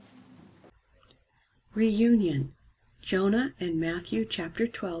Reunion, Jonah and Matthew chapter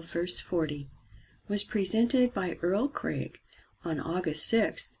 12, verse 40, was presented by Earl Craig on August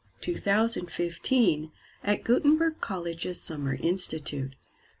 6, 2015 at Gutenberg College's Summer Institute.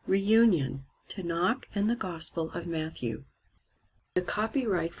 Reunion, Tanakh and the Gospel of Matthew. The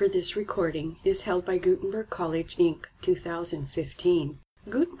copyright for this recording is held by Gutenberg College, Inc., 2015.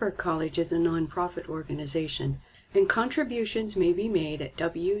 Gutenberg College is a non-profit organization, and contributions may be made at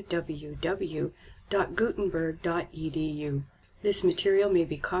www.gutenberg.edu. This material may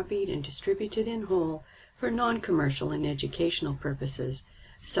be copied and distributed in whole for non-commercial and educational purposes,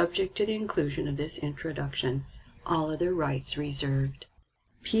 subject to the inclusion of this introduction. All other rights reserved.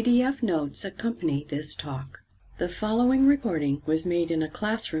 PDF notes accompany this talk. The following recording was made in a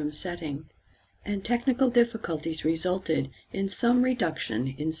classroom setting, and technical difficulties resulted in some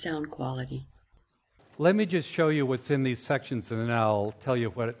reduction in sound quality. Let me just show you what's in these sections, and then I'll tell you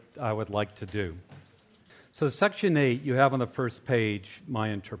what I would like to do. So section 8, you have on the first page my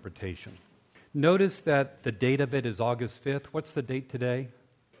interpretation. Notice that the date of it is August 5th. What's the date today?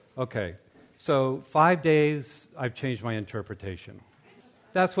 Okay, so 5 days, I've changed my interpretation.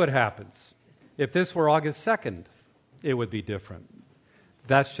 That's what happens. If this were August 2nd, it would be different.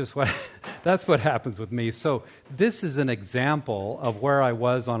 That's what happens with me. So this is an example of where I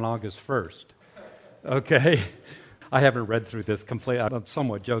was on August 1st. Okay? I haven't read through this completely. I'm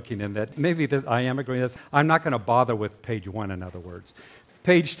somewhat joking in that maybe I am agreeing with this. I'm not going to bother with page 1, in other words.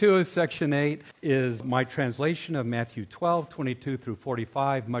 Page 2 of section 8 is my translation of Matthew 12, 22 through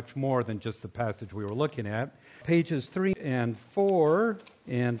 45, much more than just the passage we were looking at. Pages 3 and 4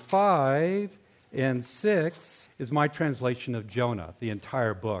 and 5 and 6 is my translation of Jonah, the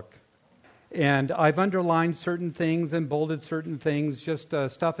entire book. And I've underlined certain things and bolded certain things, just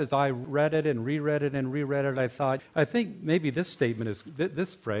stuff as I read it and reread it and reread it. I think maybe this statement is,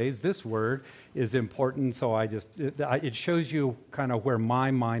 this phrase, this word is important, so it shows you kind of where my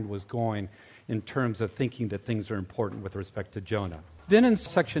mind was going in terms of thinking that things are important with respect to Jonah. Then in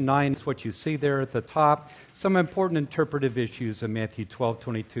section 9 is what you see there at the top, some important interpretive issues in Matthew 12,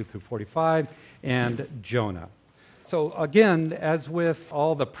 22 through 45, and Jonah. So again, as with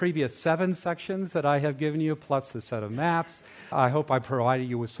all the previous 7 sections that I have given you, plus the set of maps, I hope I provided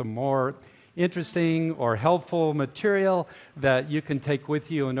you with some more interesting or helpful material that you can take with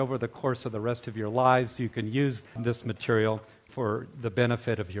you, and over the course of the rest of your lives, you can use this material for the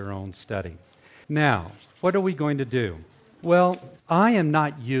benefit of your own study. Now, what are we going to do? Well, I am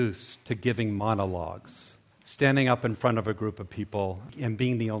not used to giving monologues, standing up in front of a group of people and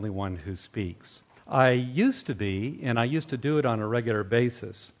being the only one who speaks. I used to be, and I used to do it on a regular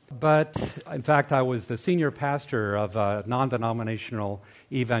basis. But, in fact, I was the senior pastor of a non-denominational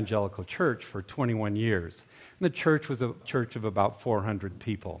evangelical church for 21 years. And the church was a church of about 400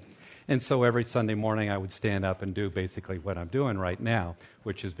 people. And so every Sunday morning I would stand up and do basically what I'm doing right now,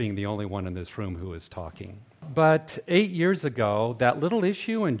 which is being the only one in this room who is talking. But 8 years ago, that little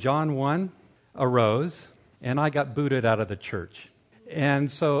issue in John 1 arose, and I got booted out of the church. And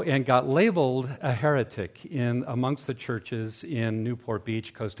got labeled a heretic amongst the churches in Newport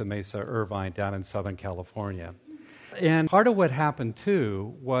Beach, Costa Mesa, Irvine, down in Southern California. And part of what happened,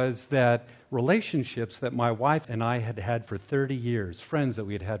 too, was that relationships that my wife and I had had for 30 years, friends that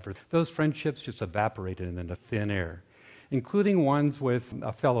we had had those friendships just evaporated into thin air, including ones with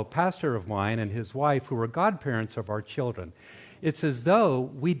a fellow pastor of mine and his wife who were godparents of our children. It's as though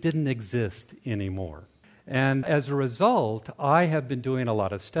we didn't exist anymore. And as a result, I have been doing a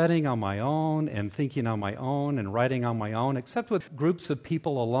lot of studying on my own and thinking on my own and writing on my own, except with groups of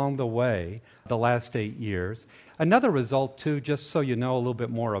people along the way the last 8 years. Another result, too, just so you know a little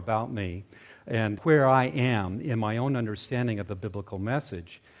bit more about me and where I am in my own understanding of the biblical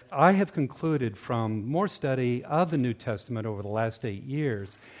message, I have concluded from more study of the New Testament over the last 8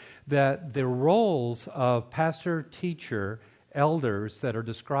 years that the roles of pastor, teacher, elders that are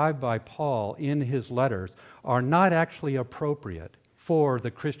described by Paul in his letters are not actually appropriate for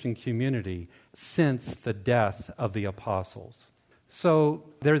the Christian community since the death of the apostles. So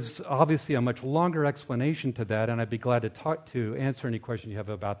there's obviously a much longer explanation to that, and I'd be glad to answer any questions you have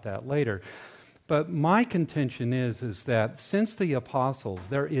about that later. But my contention is that since the apostles,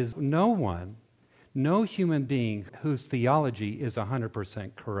 there is no human being whose theology is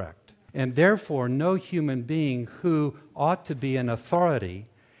 100% correct. And therefore, no human being who ought to be an authority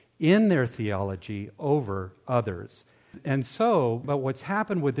in their theology over others. And so, but what's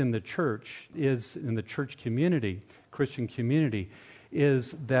happened within the church in the church community, Christian community,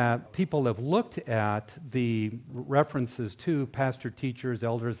 is that people have looked at the references to pastor, teachers,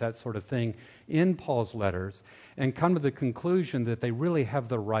 elders, that sort of thing in Paul's letters and come to the conclusion that they really have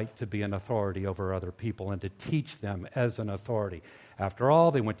the right to be an authority over other people and to teach them as an authority. After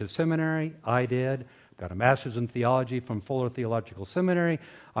all, they went to seminary. I did. Got a master's in theology from Fuller Theological Seminary.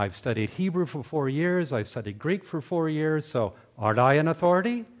 I've studied Hebrew for 4 years. I've studied Greek for 4 years. So aren't I an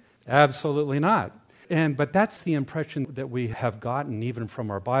authority? Absolutely not. But that's the impression that we have gotten even from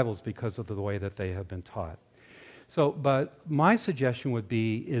our Bibles because of the way that they have been taught. But my suggestion would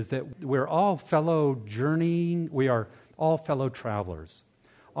be is that we're all fellow journeying, we are all fellow travelers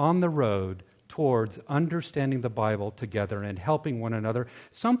on the road towards understanding the Bible together and helping one another.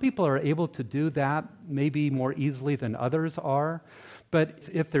 Some people are able to do that maybe more easily than others are. But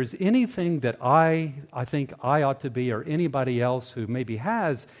if there's anything that I think I ought to be, or anybody else who maybe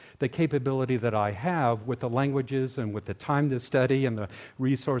has the capability that I have with the languages and with the time to study and the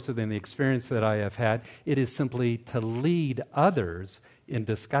resources and the experience that I have had, it is simply to lead others in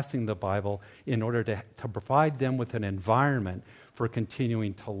discussing the Bible in order to provide them with an environment for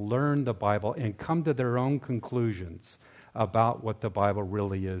continuing to learn the Bible and come to their own conclusions about what the Bible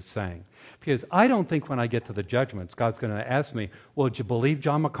really is saying. Because I don't think when I get to the judgments, God's going to ask me, well, did you believe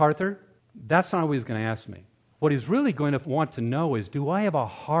John MacArthur? That's not what he's going to ask me. What he's really going to want to know is, do I have a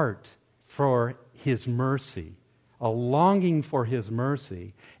heart for his mercy, a longing for his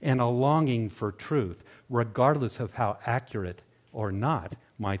mercy, and a longing for truth, regardless of how accurate or not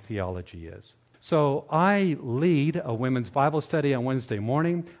my theology is? So I lead a women's Bible study on Wednesday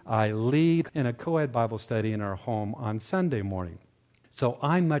morning. I lead in a co-ed Bible study in our home on Sunday morning. So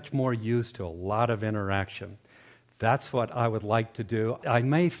I'm much more used to a lot of interaction. That's what I would like to do. I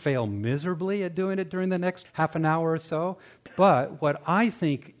may fail miserably at doing it during the next half an hour or so, but what I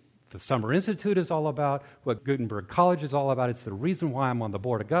think the Summer Institute is all about, what Gutenberg College is all about, it's the reason why I'm on the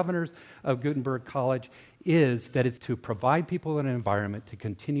Board of Governors of Gutenberg College, is that it's to provide people an environment to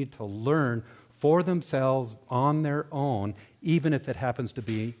continue to learn for themselves on their own, even if it happens to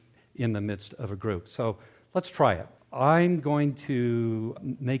be in the midst of a group. So let's try it. I'm going to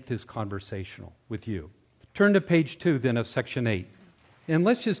make this conversational with you. Turn to page 2 then of section 8. And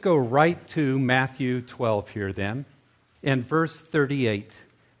let's just go right to Matthew 12 here then, and verse 38.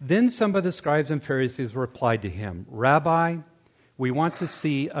 Then some of the scribes and Pharisees replied to him, Rabbi, we want to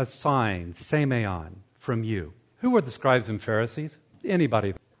see a sign, themeon, from you. Who were the scribes and Pharisees?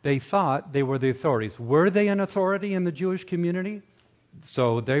 Anybody. They thought they were the authorities. Were they an authority in the Jewish community?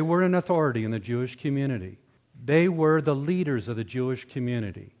 So they were an authority in the Jewish community. They were the leaders of the Jewish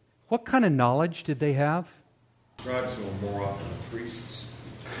community. What kind of knowledge did they have? Scribes were more often priests,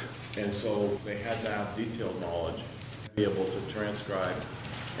 and so they had to have detailed knowledge, be able to transcribe,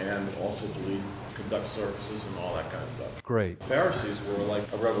 and also to lead, conduct services and all that kind of stuff. Great. Pharisees were like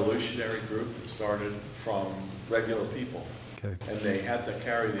a revolutionary group that started from regular people. Okay. And they had to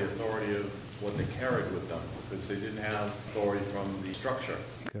carry the authority of what they carried with them because they didn't have authority from the structure.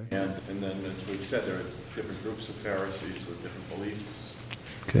 Okay. And then, as we've said, there are different groups of Pharisees with different beliefs.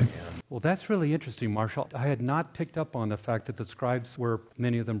 Okay. Well, that's really interesting, Marshall. I had not picked up on the fact that the scribes were,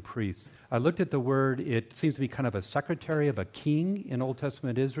 many of them, priests. I looked at the word. It seems to be kind of a secretary of a king in Old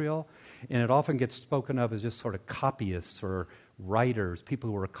Testament Israel, and it often gets spoken of as just sort of copyists or writers, people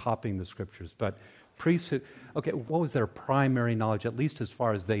who were copying the scriptures. But priests, okay, what was their primary knowledge, at least as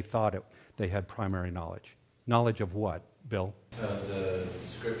far as they thought they had primary knowledge? Knowledge of what, Bill? The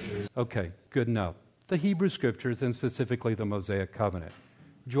scriptures. Okay, good enough. The Hebrew scriptures, and specifically the Mosaic covenant.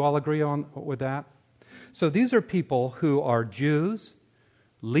 Do you all agree with that? So these are people who are Jews,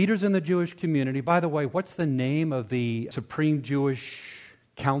 leaders in the Jewish community. By the way, what's the name of the Supreme Jewish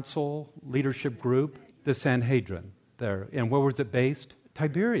Council leadership group? The Sanhedrin. There. And where was it based?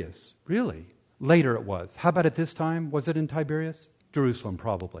 Tiberias. Really? Later it was. How about at this time? Was it in Tiberias? Jerusalem,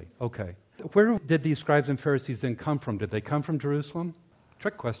 probably. Okay. Where did these scribes and Pharisees then come from? Did they come from Jerusalem?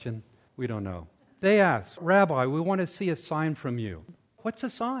 Trick question. We don't know. They asked, Rabbi, we want to see a sign from you. What's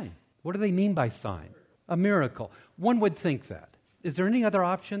a sign? What do they mean by sign? A miracle. One would think that. Is there any other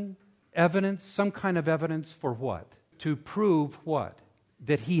option? Evidence? Some kind of evidence for what? To prove what?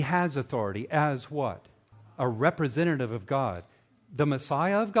 That he has authority as what? A representative of God. The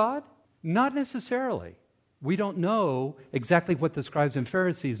Messiah of God? Not necessarily. We don't know exactly what the scribes and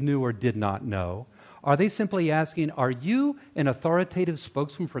Pharisees knew or did not know. Are they simply asking, are you an authoritative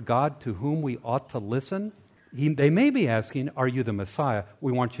spokesman for God to whom we ought to listen? They may be asking, are you the Messiah?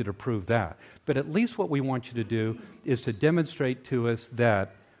 We want you to prove that. But at least what we want you to do is to demonstrate to us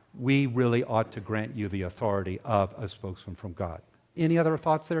that we really ought to grant you the authority of a spokesman from God. Any other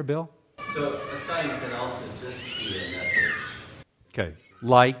thoughts there, Bill? So a sign can also just be a message. Okay.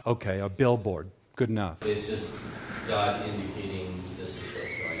 Like, okay, a billboard. Good enough. It's just God indicating this is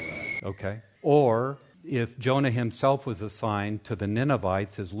what's going on. Okay. Or if Jonah himself was assigned to the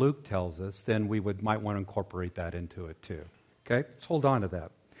Ninevites, as Luke tells us, then we might want to incorporate that into it too. Okay? Let's hold on to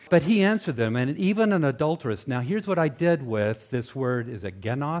that. But he answered them, and even an adulteress. Now, here's what I did with this word. Is it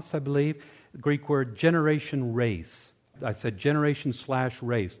genos, I believe? The Greek word generation race. I said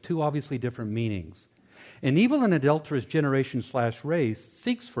generation/race. Two obviously different meanings. An evil and adulterous generation/race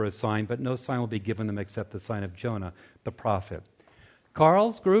seeks for a sign, but no sign will be given them except the sign of Jonah, the prophet.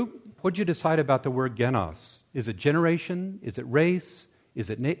 Carl's group, what did you decide about the word genos? Is it generation? Is it race?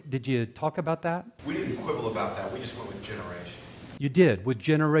 Did you talk about that? We didn't quibble about that. We just went with generation. You did, with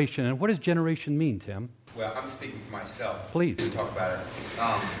generation. And what does generation mean, Tim? Well, I'm speaking for myself. Please. We didn't talk about it.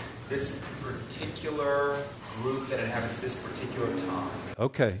 This particular group that inhabits this particular time.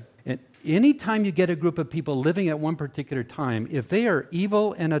 Okay. And any time you get a group of people living at one particular time, if they are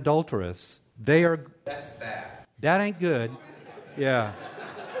evil and adulterous, they are... That's bad. That ain't good. Yeah,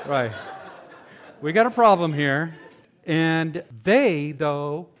 right. We got a problem here. And they,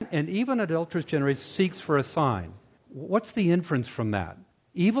 though, and even adulterous generation seeks for a sign. What's the inference from that?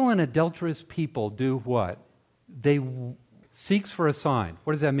 Evil and adulterous people do what? They seeks for a sign.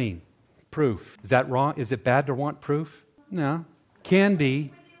 What does that mean? Proof. Is that wrong? Is it bad to want proof? No. Can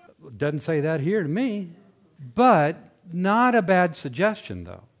be. Doesn't say that here to me. But not a bad suggestion,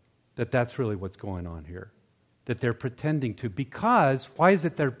 though, that that's really what's going on here. That they're pretending to. Because, why is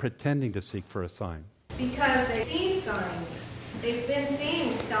it they're pretending to seek for a sign? Because they've seen signs. They've been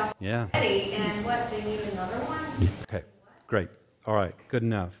seeing stuff already, and they need another one? Okay, great. All right, good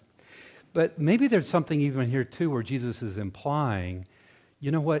enough. But maybe there's something even here, too, where Jesus is implying, you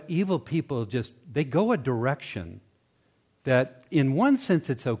know what, evil people they go a direction that in one sense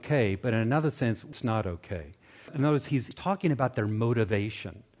it's okay, but in another sense it's not okay. In other words, he's talking about their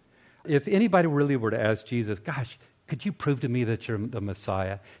motivation. If anybody really were to ask Jesus, gosh, could you prove to me that you're the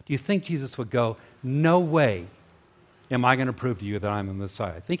Messiah? Do you think Jesus would go, no way am I going to prove to you that I'm the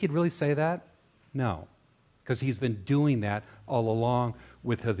Messiah? Think he'd really say that? No. Because he's been doing that all along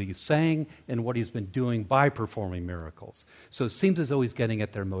with what he's saying and what he's been doing by performing miracles. So it seems as though he's getting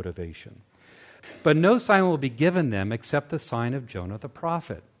at their motivation. But no sign will be given them except the sign of Jonah the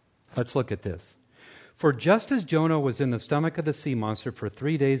prophet. Let's look at this. For just as Jonah was in the stomach of the sea monster for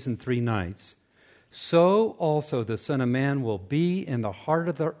 3 days and 3 nights, so also the Son of Man will be in the heart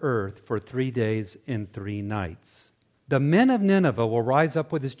of the earth for 3 days and 3 nights. The men of Nineveh will rise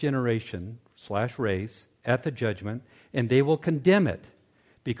up with this generation/race at the judgment, and they will condemn it,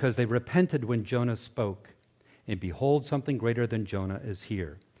 because they repented when Jonah spoke. And behold, something greater than Jonah is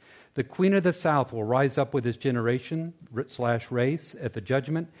here. The queen of the south will rise up with this generation/race at the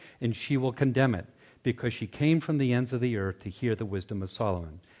judgment, and she will condemn it, because she came from the ends of the earth to hear the wisdom of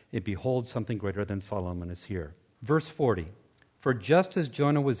Solomon. And behold, something greater than Solomon is here. Verse 40. For just as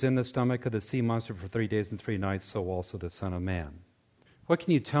Jonah was in the stomach of the sea monster for 3 days and 3 nights, so also the Son of Man. What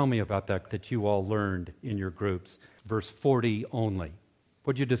can you tell me about that you all learned in your groups? Verse 40 only.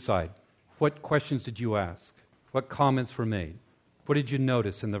 What did you decide? What questions did you ask? What comments were made? What did you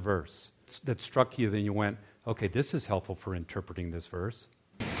notice in the verse that struck you? Then you went, okay, this is helpful for interpreting this verse.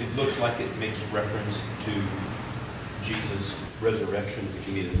 It looks like it makes reference to Jesus' resurrection, which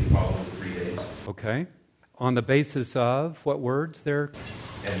immediately followed the 3 days. Okay. On the basis of what words there?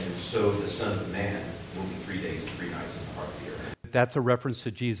 And so the Son of Man will be 3 days and 3 nights in the heart of the earth. That's a reference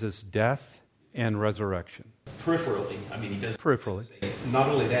to Jesus' death and resurrection. Peripherally, he does. Peripherally. Say, not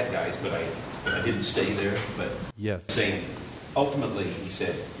only that, guys, but I didn't stay there, but yes. Saying, ultimately, he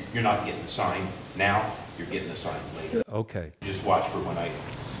said, you're not getting a sign now, you're getting a sign later. Okay. Just watch for when I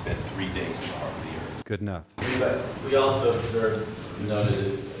spent 3 days in the heart of the earth. Good enough. But we also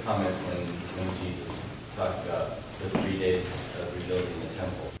noted a comment when Jesus talked about the 3 days of rebuilding the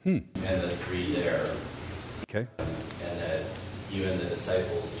temple and the 3 there. Okay. And that even the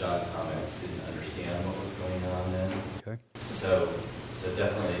disciples, John comments, didn't understand what was going on then. Okay. So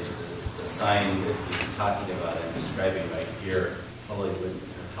definitely the sign that he's talking about and describing right here probably wouldn't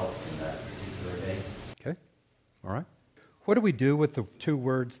have helped in that particular day. Okay. All right. What do we do with the 2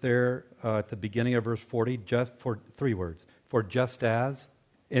 words there at the beginning of verse 40? Just for 3 words. For just as.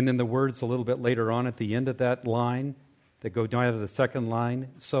 And then the words a little bit later on at the end of that line that go down to the second line,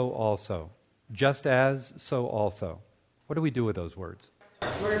 so also. Just as, so also. What do we do with those words? But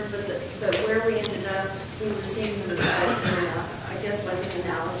where we ended up, we were seeing them I guess like an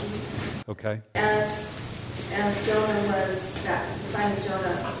analogy. Okay. As Jonah was, the sign of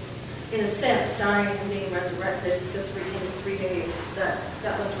Jonah, in a sense, dying and being resurrected in 3 days,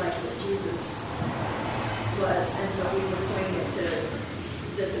 that was like what Jesus was, and so we were pointing it to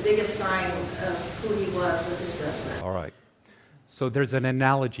that the biggest sign of who he was his resurrection. All right. So there's an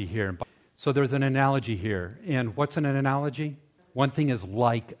analogy here. And what's an analogy? One thing is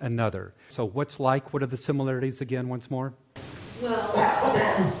like another. So what's like? What are the similarities again, once more? Well,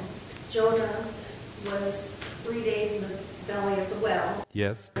 that Jonah was 3 days in the belly of the well.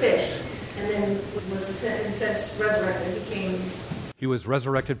 Yes. Fish. And then was resurrected. He was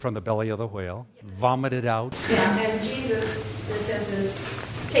resurrected from the belly of the whale, vomited out. Yeah, and Jesus, in a sense,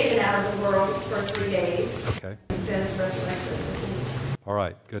 is taken out of the world for 3 days. Okay. And then is resurrected. All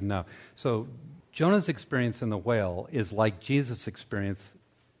right, good enough. So Jonah's experience in the whale is like Jesus' experience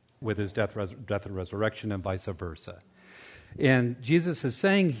with his death and resurrection, and vice versa. And Jesus is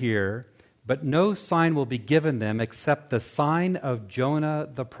saying here, but no sign will be given them except the sign of Jonah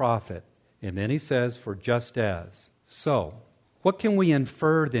the prophet. And then he says, for just as. So, what can we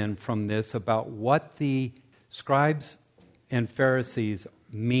infer then from this about what the scribes and Pharisees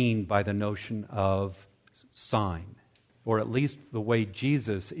mean by the notion of sign? Or at least the way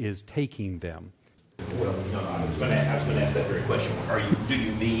Jesus is taking them. Well, no, I was going to ask that very question. Do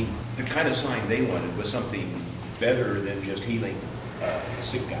you mean the kind of sign they wanted was something better than just healing a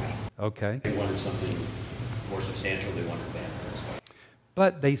sick guy? Okay. They wanted something more substantial. They wanted that.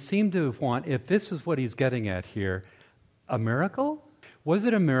 But they seem to want, if this is what he's getting at here, a miracle? Was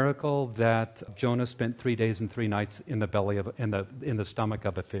it a miracle that Jonah spent 3 days and 3 nights in the belly of in the stomach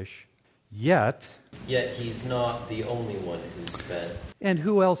of a fish? Yet he's not the only one who spent. And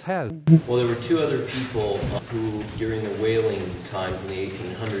who else has? Well, there were 2 other people who, during the whaling times in the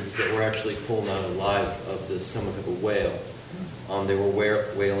 1800s, that were actually pulled out alive of the stomach of a whale. They were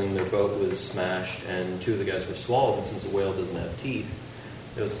whaling, their boat was smashed, and 2 of the guys were swallowed, and since a whale doesn't have teeth,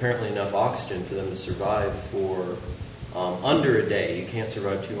 there was apparently enough oxygen for them to survive for under a day. You can't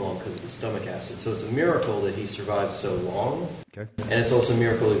survive too long because of the stomach acid. So it's a miracle that he survived so long. Okay. And it's also a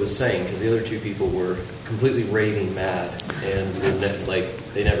miracle he was sane, because the other 2 people were completely raving mad, and they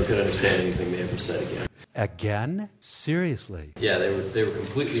never could understand anything they ever said again. Again? Seriously? Yeah, they were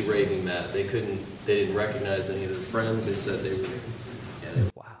completely raving mad. They didn't recognize any of their friends. They said they were.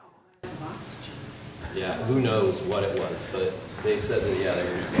 Wow. Yeah, who knows what it was, but they said that they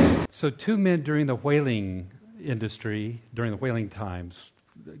were just. So 2 men during the whaling industry, during the whaling times,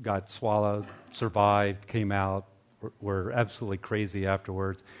 got swallowed, survived, came out, were absolutely crazy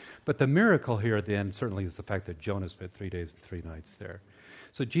afterwards. But the miracle here then certainly is the fact that Jonah spent 3 days and 3 nights there.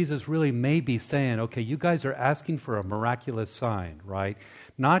 So Jesus really may be saying, okay, you guys are asking for a miraculous sign, right?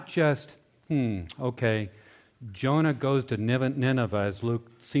 Not just, okay, Jonah goes to Nineveh, as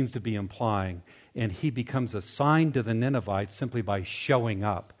Luke seems to be implying, and he becomes a sign to the Ninevites simply by showing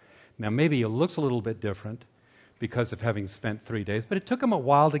up. Now, maybe it looks a little bit different because of having spent 3 days, but it took him a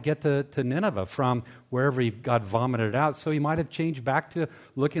while to get to Nineveh from wherever he got vomited out, so he might have changed back to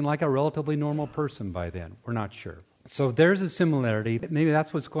looking like a relatively normal person by then. We're not sure. So there's a similarity. Maybe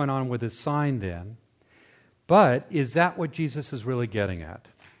that's what's going on with his sign then. But is that what Jesus is really getting at?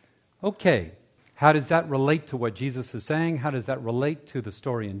 Okay, how does that relate to what Jesus is saying? How does that relate to the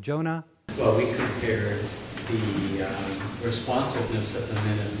story in Jonah? Well, we compared the responsiveness of the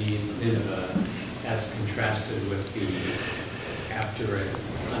men of Nineveh as contrasted with the obdurate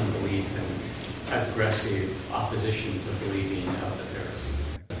unbelief and aggressive opposition to believing of the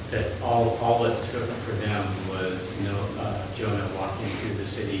Pharisees. That all it took for them was, Jonah walking through the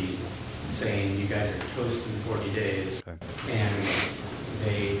city saying, "You guys are toast in 40 days," Okay. and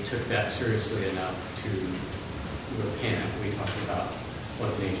they took that seriously enough to repent. We talked about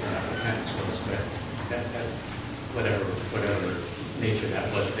what the nature of that repentance was, but that whatever nature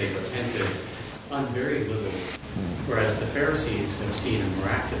that was, they repented on very little. Whereas the Pharisees have seen a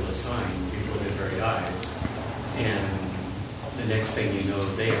miraculous sign before their very eyes, and the next thing you know,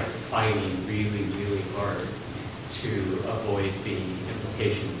 they are fighting really, really hard to avoid the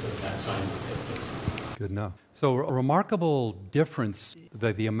implications of that sign that they put. Good enough. So a remarkable difference,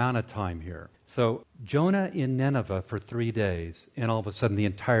 the amount of time here. So Jonah in Nineveh for 3 days, and all of a sudden the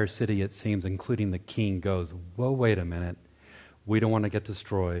entire city, it seems, including the king, goes, whoa, wait a minute. We don't want to get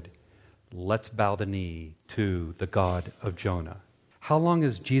destroyed. Let's bow the knee to the God of Jonah. How long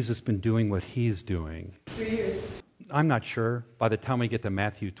has Jesus been doing what he's doing? 3 years. I'm not sure. By the time we get to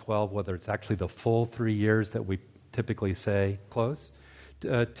Matthew 12, whether it's actually the full 3 years that we typically say, close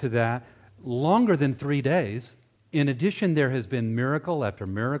to that. Longer than 3 days. In addition, there has been miracle after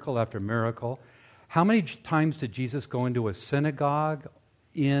miracle after miracle. How many times did Jesus go into a synagogue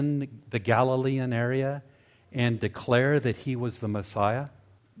in the Galilean area and declare that he was the Messiah?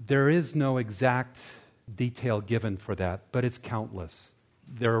 There is no exact detail given for that, but it's countless.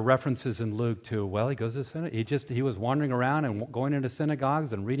 there are references in Luke to, well, he goes to synagogue. He was wandering around and going into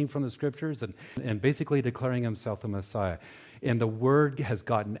synagogues and reading from the scriptures and basically declaring himself the Messiah. And the word has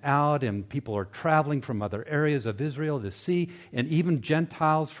gotten out, and people are traveling from other areas of Israel to see, and even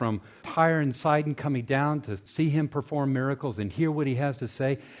Gentiles from Tyre and Sidon coming down to see him perform miracles and hear what he has to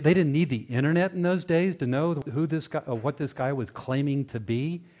say. They didn't need the internet in those days to know who this guy, what this guy was claiming to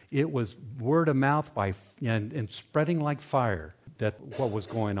be. It was word of mouth and spreading like fire that what was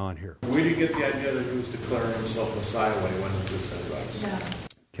going on here. Where do you get the idea that he was declaring himself Messiah when he went into the synagogues? Yeah.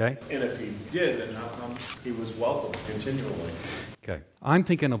 Okay? And if he did, then how come he was welcomed continually? Okay. I'm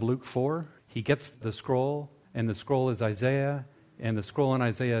thinking of Luke 4. He gets the scroll, and the scroll is Isaiah, and the scroll in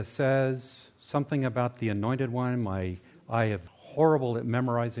Isaiah says something about the anointed one. I am horrible at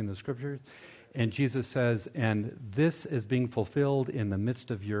memorizing the scriptures. And Jesus says, and this is being fulfilled in the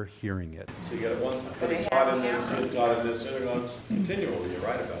midst of your hearing it. So you get it one time. But he taught in the synagogues continually. You're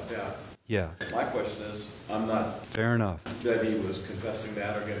right about that. Yeah. My question is, I'm not... Fair enough. ...that he was confessing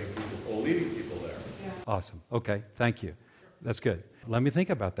that or getting people or leading people there. Yeah. Awesome. Okay, thank you. That's good. Let me think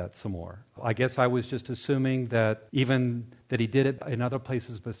about that some more. I guess I was just assuming that even that he did it in other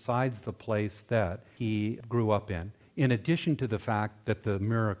places besides the place that he grew up in addition to the fact that the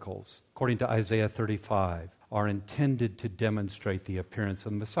miracles, according to Isaiah 35, are intended to demonstrate the appearance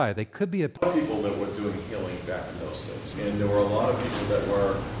of the Messiah. They could be people that were doing healing back in those days. And there were a lot of people that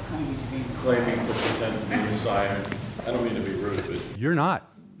were claiming to pretend to be Messiah. I don't mean to be rude, but... You're not.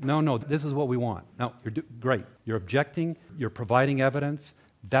 No, this is what we want. No, great. You're objecting. You're providing evidence.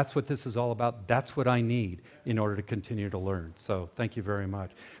 That's what this is all about. That's what I need in order to continue to learn. So thank you very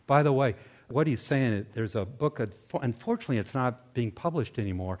much. By the way, what he's saying, there's a book, unfortunately it's not being published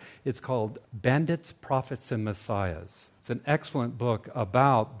anymore. It's called Bandits, Prophets, and Messiahs. It's an excellent book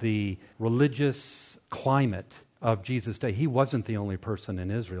about the religious climate of Jesus' day. He wasn't the only person in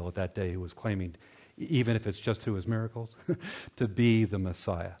Israel at that day who was claiming, even if it's just through his miracles, to be the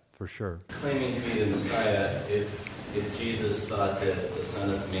Messiah, for sure. Claiming to be the Messiah, if Jesus thought that the Son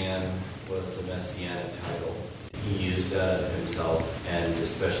of Man was the Messianic title, he used that of himself, and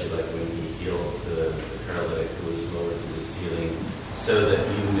especially like when he healed the paralytic who was lowered to the ceiling, so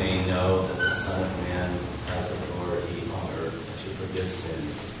that you may know that the Son of Man has authority on earth to forgive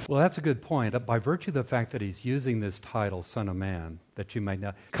sins. Well, that's a good point. By virtue of the fact that he's using this title, Son of Man, that you might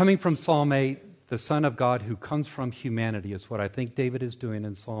know. Coming from Psalm 8, the Son of God who comes from humanity is what I think David is doing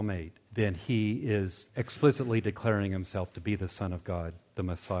in Psalm 8. Then he is explicitly declaring himself to be the Son of God, the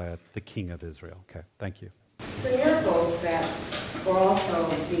Messiah, the King of Israel. Okay, thank you. The miracles that were also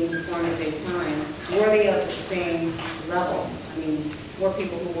being performed at the time, were they of the same level? I mean, were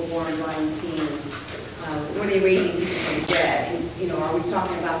people who were born blind seeing? Were they raising people from the dead? And, are we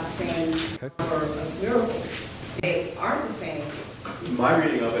talking about the same number of miracles? They aren't the same. My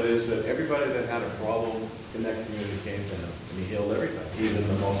reading of it is that everybody that had a problem in that community came to him, and he healed everything, even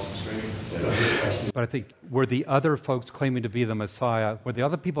the most extreme. But I think, were the other folks claiming to be the Messiah, were the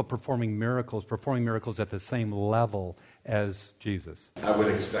other people performing miracles at the same level as Jesus? I would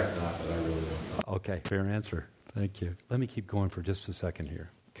expect not, but I really don't know. Okay, fair answer. Thank you. Let me keep going for just a second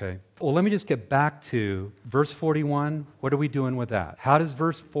here. Okay. Well, let me just get back to verse 41. What are we doing with that? How does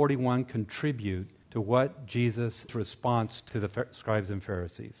verse 41 contribute to what Jesus' response to the scribes and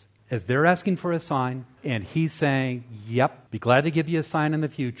Pharisees? As they're asking for a sign, and he's saying, yep, be glad to give you a sign in the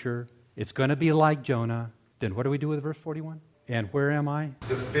future. It's going to be like Jonah. Then what do we do with verse 41? And where am I?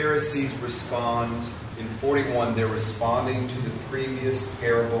 The Pharisees respond. In 41, they're responding to the previous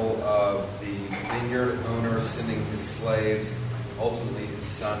parable of the vineyard owner sending his slaves, ultimately his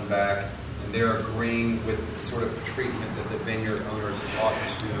son back. And they're agreeing with the sort of treatment that the vineyard owners ought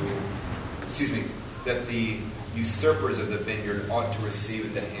to, that the usurpers of the vineyard ought to receive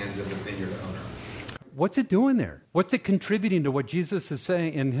at the hands of the vineyard owner. What's it doing there? What's it contributing to what Jesus is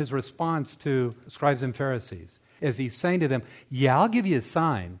saying in his response to scribes and Pharisees? As he's saying to them, yeah, I'll give you a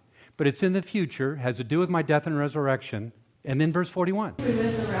sign, but it's in the future, has to do with my death and resurrection. And then verse 41. We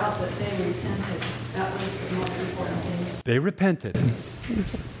went the route that they repented. That was the most important thing. They repented.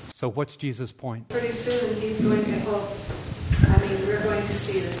 So what's Jesus' point? Pretty soon he's going to hope. We're going to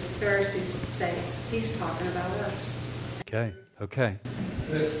see the Pharisees say, he's talking about us. Okay.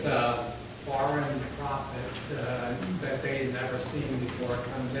 This foreign prophet that they had never seen before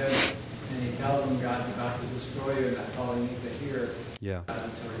comes in, and he tells them God's about to destroy you, and that's all they need to hear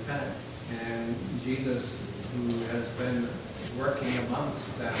to repent. And Jesus, who has been working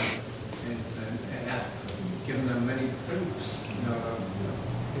amongst them and has given them many proofs of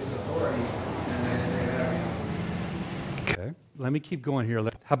his authority, and they Okay. Let me keep going here.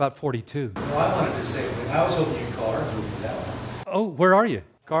 How about 42? Well, I wanted to say, I was hoping you'd call our group for that one. Oh, where are you?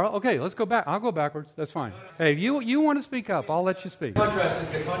 Carl? Okay, let's go back. I'll go backwards. That's fine. Hey, if you want to speak up, I'll let you speak. The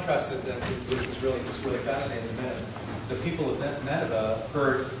contrast is that it's really fascinating. The people of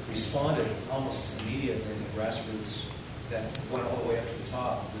Nineveh responded almost immediately in the grassroots that went all the way up to the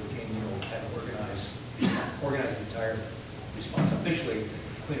top. The king, had organized the entire response. Officially,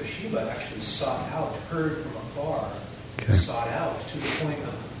 the Queen of Sheba actually sought out, heard from afar, sought out to the point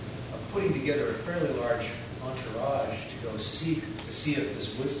of putting together a fairly large entourage to go see if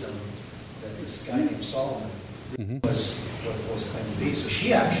this wisdom that this guy named Solomon was what it was claimed to be. So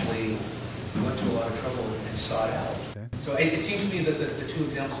she actually went to a lot of trouble and sought out. Okay. So it seems to me that the two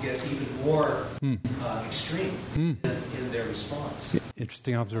examples get even more extreme in their response.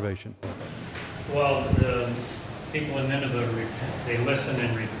 Interesting observation. Well, the people in Nineveh repent. They listen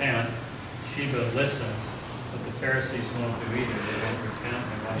and repent. Sheba listens, but the Pharisees won't do either. They don't repent.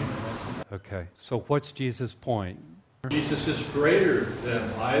 They won't even listen. Okay. So what's Jesus' point? Jesus is greater than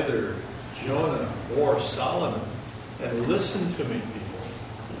either Jonah or Solomon. And listen to me,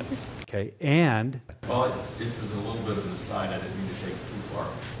 people. Okay, and... Well, this is a little bit of an aside. I didn't mean to take it too far.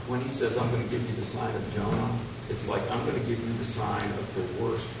 When he says, I'm going to give you the sign of Jonah, it's like, I'm going to give you the sign of the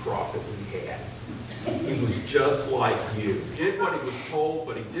worst prophet we had. He was just like you. He did what he was told,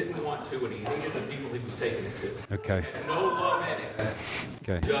 but he didn't want to, and he hated the people he was taking it to. Okay. And no love in it.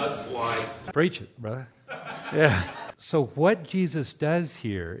 Okay. Just like... Preach it, brother. Yeah. So what Jesus does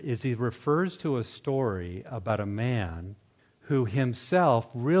here is he refers to a story about a man who himself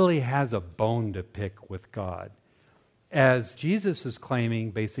really has a bone to pick with God. As Jesus is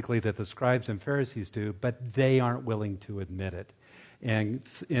claiming basically that the scribes and Pharisees do, but they aren't willing to admit it. And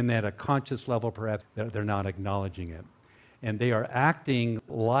in at a conscious level, perhaps, they're not acknowledging it. And they are acting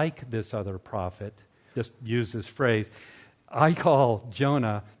like this other prophet. Just use this phrase. I call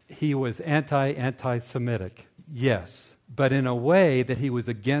Jonah, he was anti-Semitic. Yes, but in a way that he was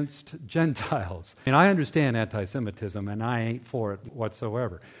against Gentiles. And I understand anti-Semitism, and I ain't for it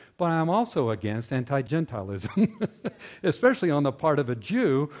whatsoever. But I'm also against anti-Gentilism, especially on the part of a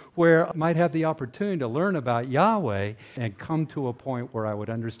Jew, where I might have the opportunity to learn about Yahweh and come to a point where I would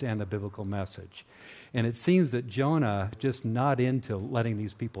understand the biblical message. And it seems that Jonah just not into letting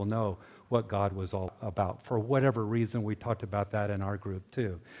these people know what God was all about. For whatever reason, we talked about that in our group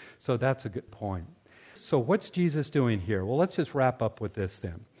too. So that's a good point. So what's Jesus doing here? Well, let's just wrap up with this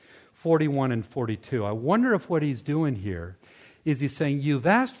then. 41 and 42. I wonder if what he's doing here is he's saying, you've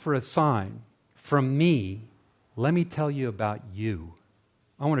asked for a sign from me. Let me tell you about you.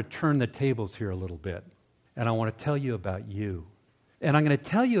 I want to turn the tables here a little bit, and I want to tell you about you. And I'm going to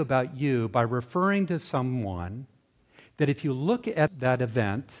tell you about you by referring to someone that if you look at that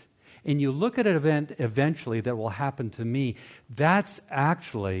event, and you look at an event eventually that will happen to me, that's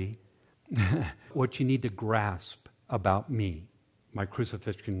actually what you need to grasp about me, my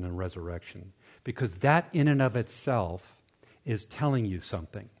crucifixion and resurrection. Because that in and of itself is telling you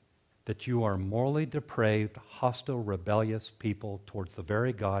something, that you are morally depraved, hostile, rebellious people towards the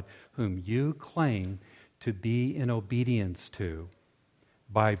very God whom you claim to be in obedience to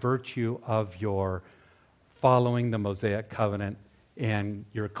by virtue of your following the Mosaic covenant and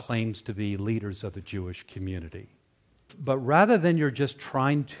your claims to be leaders of the Jewish community. But rather than you're just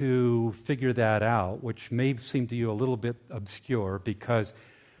trying to figure that out, which may seem to you a little bit obscure because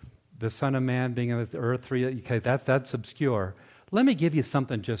the Son of Man being on the earth, okay, that's obscure. Let me give you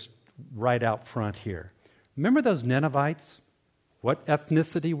something just right out front here. Remember those Ninevites? What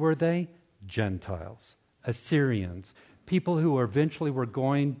ethnicity were they? Gentiles, Assyrians, people who eventually were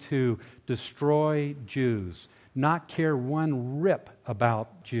going to destroy Jews, not care one rip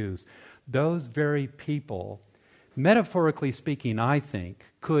about Jews. Those very people, metaphorically speaking, I think,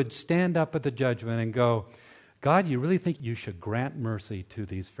 could stand up at the judgment and go, God, you really think you should grant mercy to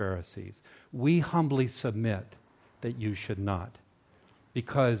these Pharisees? We humbly submit that you should not,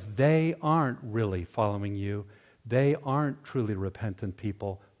 because they aren't really following you. They aren't truly repentant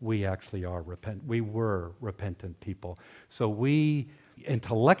people. We actually are repentant. We were repentant people. So we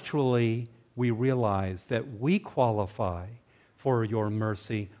intellectually, we realize that we qualify for your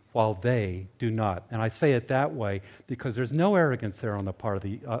mercy while they do not. And I say it that way because there's no arrogance there on the part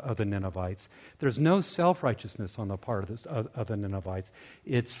of the Ninevites. There's no self-righteousness on the part of the Ninevites.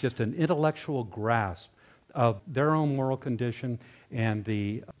 It's just an intellectual grasp of their own moral condition and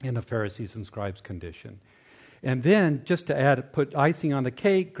the Pharisees and scribes' condition. And then, just to put icing on the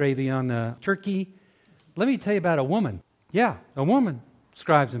cake, gravy on the turkey, let me tell you about a woman. Yeah, a woman,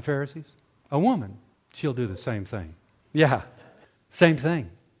 scribes and Pharisees. A woman. She'll do the same thing. Yeah, same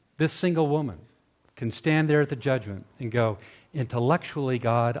thing. This single woman can stand there at the judgment and go, intellectually,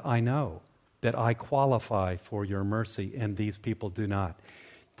 God, I know. that I qualify for your mercy, and these people do not.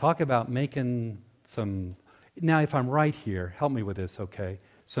 Talk about making some... Now, if I'm right here, help me with this, okay?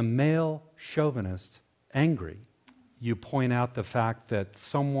 Some male chauvinists angry. You point out the fact that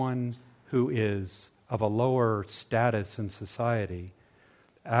someone who is of a lower status in society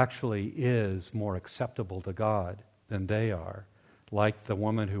actually is more acceptable to God than they are, like the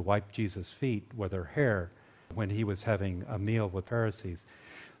woman who wiped Jesus' feet with her hair when he was having a meal with Pharisees.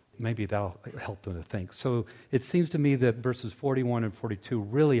 Maybe that'll help them to think. So it seems to me that verses 41 and 42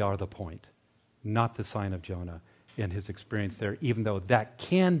 really are the point, not the sign of Jonah in his experience there, even though that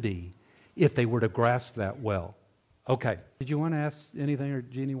can be if they were to grasp that well. Okay. Did you want to ask anything, or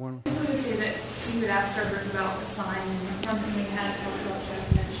Jeannie? I was going to say that you had asked our group about the sign, and one thing we had talked about,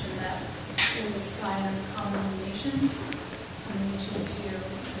 Jeff mentioned that it was a sign of condemnation to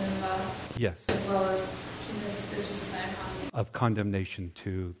Nineveh. Yes. As well as this was a sign of condemnation.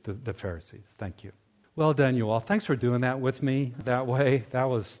 To the Pharisees. Thank you. Well done, you all. Thanks for doing that with me that way. That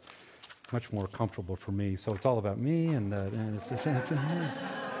was much more comfortable for me. So it's all about me, and it's